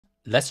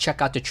Let's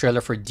check out the trailer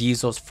for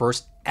Diesel's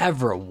first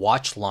ever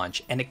watch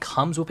launch, and it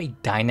comes with a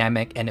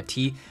dynamic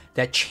NFT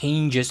that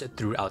changes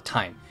throughout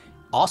time.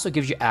 Also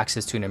gives you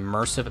access to an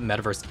immersive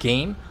metaverse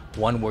game,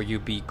 one where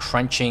you'll be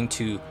crunching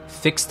to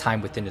fix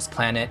time within this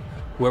planet.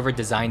 Whoever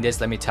designed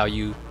this, let me tell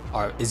you,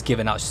 is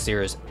giving out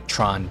serious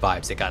Tron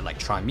vibes. They got like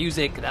Tron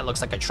music, that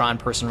looks like a Tron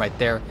person right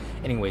there.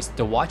 Anyways,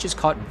 the watch is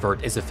called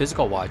VERT, it's a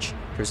physical watch.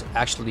 There's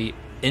actually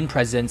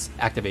in-presence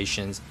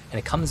activations, and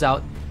it comes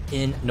out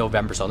in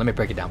November, so let me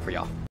break it down for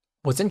y'all.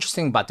 What's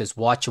interesting about this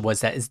watch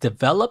was that it's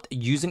developed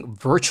using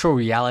virtual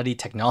reality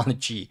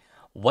technology.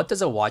 What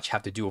does a watch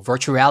have to do with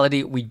virtual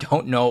reality? We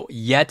don't know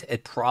yet.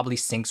 It probably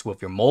syncs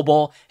with your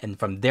mobile, and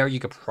from there you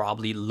could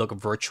probably look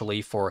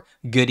virtually for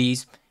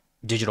goodies,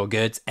 digital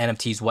goods,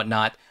 NFTs,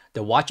 whatnot.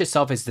 The watch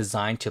itself is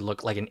designed to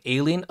look like an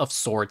alien of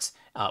sorts.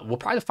 We'll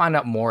probably find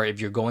out more if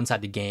you go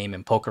inside the game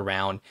and poke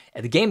around.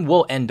 And the game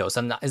will end though,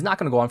 so it's not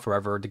going to go on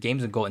forever. The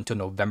game's going to go until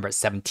November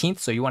 17th,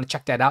 so you want to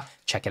check that out.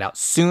 Check it out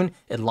soon.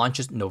 It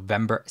launches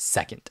November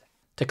 2nd.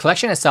 The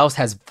collection itself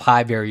has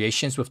 5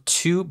 variations, with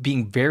 2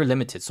 being very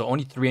limited, so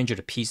only 300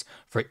 a piece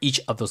for each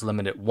of those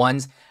limited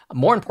ones.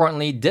 More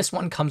importantly, this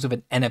one comes with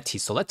an NFT,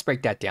 so let's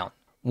break that down.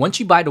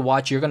 Once you buy the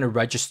watch, you're going to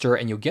register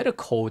and you'll get a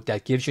code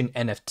that gives you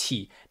an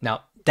NFT.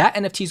 Now, that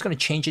NFT is going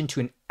to change into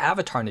an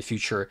avatar in the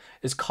future.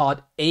 It's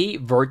called a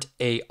VERT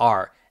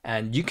AR,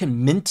 and you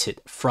can mint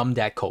it from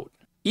that code.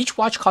 Each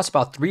watch costs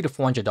about $300 to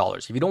 $400.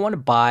 If you don't want to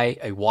buy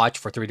a watch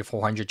for $300 to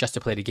 $400 just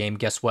to play the game,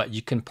 guess what?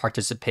 You can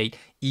participate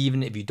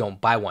even if you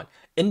don't buy one.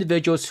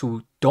 Individuals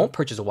who don't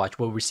purchase a watch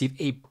will receive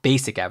a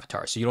basic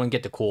avatar, so you don't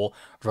get the cool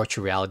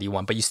virtual reality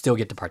one, but you still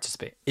get to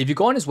participate. If you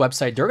go on his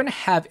website, they're going to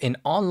have an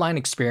online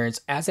experience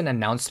as an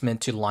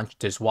announcement to launch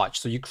this watch.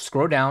 So you can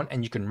scroll down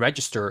and you can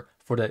register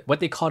for what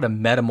they call the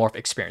metamorph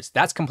experience.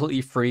 That's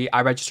completely free.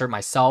 I registered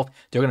myself.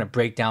 They're going to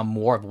break down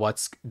more of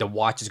what the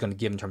watch is going to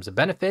give in terms of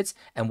benefits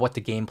and what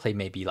the gameplay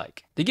may be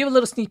like. They give a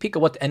little sneak peek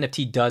of what the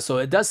NFT does. So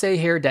it does say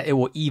here that it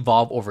will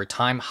evolve over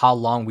time. How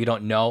long, we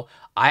don't know.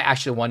 I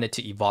actually want it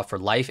to evolve for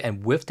life,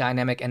 and with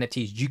dynamic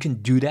NFTs, you can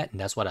do that, and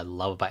that's what I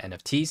love about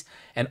NFTs.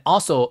 And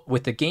also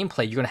with the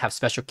gameplay, you're going to have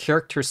special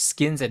characters,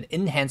 skins, and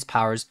enhanced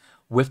powers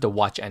with the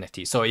watch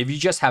NFT. So if you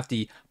just have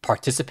the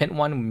participant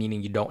one,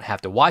 meaning you don't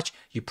have the watch,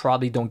 you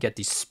probably don't get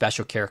these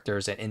special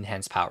characters and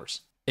enhanced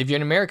powers. If you're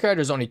in America,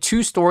 there's only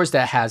 2 stores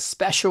that has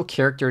special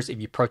characters if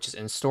you purchase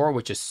in store,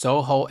 which is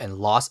Soho and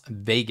Las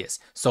Vegas.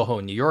 Soho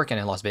in New York and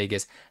in Las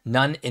Vegas,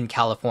 none in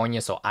California,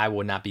 so I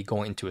will not be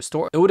going into a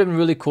store. It would have been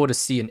really cool to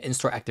see an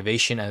in-store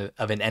activation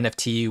of an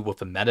NFT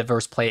with a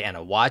metaverse play and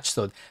a watch,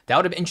 so that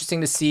would have been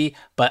interesting to see,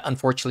 but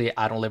unfortunately,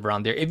 I don't live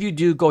around there. If you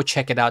do, go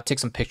check it out, take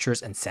some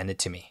pictures, and send it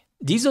to me.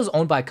 Diesel is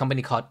owned by a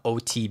company called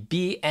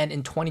OTB, and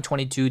in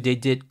 2022, they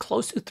did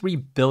close to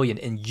 $3 billion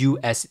in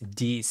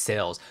USD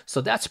sales.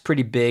 So that's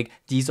pretty big.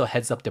 Diesel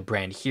heads up the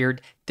brand here.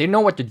 They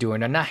know what they're doing.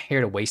 They're not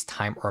here to waste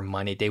time or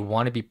money. They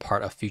want to be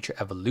part of future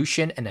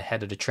evolution and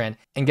ahead of the trend.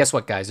 And guess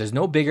what, guys? There's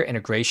no bigger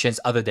integrations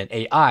other than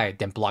AI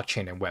than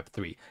blockchain and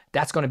Web3.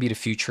 That's going to be the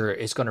future.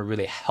 It's going to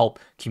really help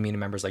community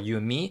members like you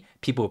and me,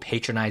 people who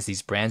patronize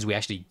these brands. We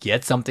actually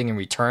get something in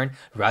return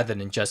rather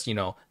than just,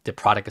 the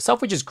product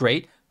itself, which is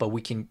great, but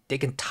they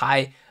can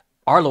tie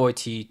our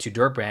loyalty to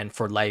their brand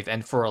for life.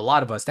 And for a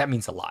lot of us, that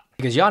means a lot,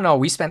 because y'all know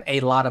we spend a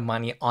lot of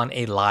money on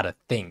a lot of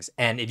things.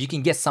 And if you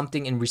can get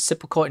something in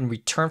reciprocal in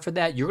return for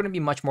that, you're going to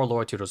be much more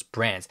loyal to those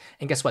brands.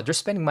 And guess what? They're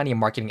spending money in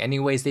marketing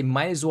anyways. They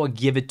might as well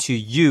give it to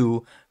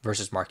you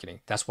versus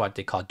marketing. That's what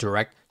they call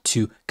direct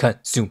to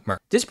consumer.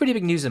 This is pretty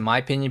big news in my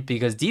opinion,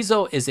 because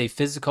Diesel is a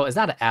physical, it's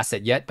not an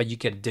asset yet, but you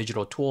get a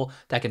digital tool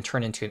that can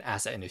turn into an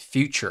asset in the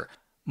future.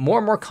 More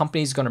and more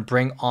companies are going to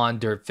bring on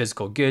their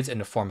physical goods in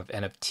the form of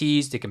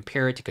NFTs. They can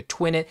pair it, you can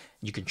twin it,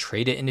 you can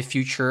trade it in the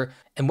future.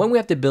 And when we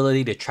have the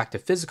ability to track the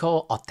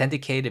physical,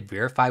 authenticate it,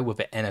 verify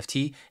with an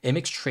NFT, it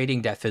makes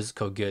trading that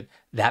physical good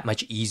that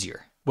much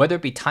easier. Whether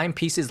it be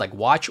timepieces like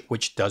watch,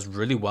 which does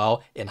really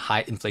well in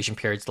high inflation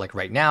periods like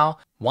right now,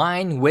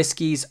 wine,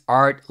 whiskeys,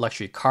 art,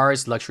 luxury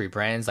cars, luxury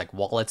brands like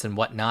wallets and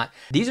whatnot.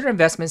 These are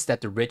investments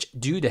that the rich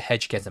do to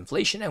hedge against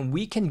inflation, and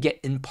we can get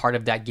in part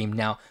of that game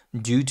now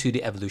due to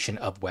the evolution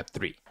of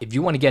Web3. If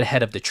you want to get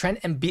ahead of the trend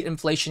and beat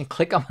inflation,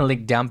 click on the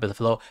link down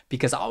below,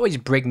 because I always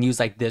break news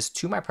like this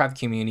to my private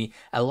community.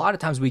 A lot of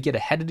times we get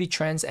ahead of the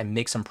trends and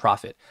make some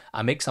profit.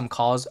 I make some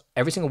calls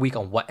every single week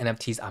on what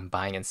NFTs I'm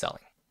buying and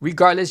selling.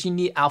 Regardless, you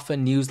need alpha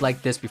news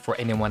like this before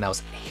anyone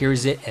else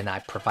hears it, and I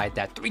provide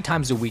that 3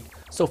 times a week,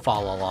 so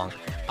follow along.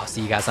 I'll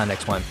see you guys on the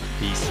next one.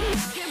 Peace.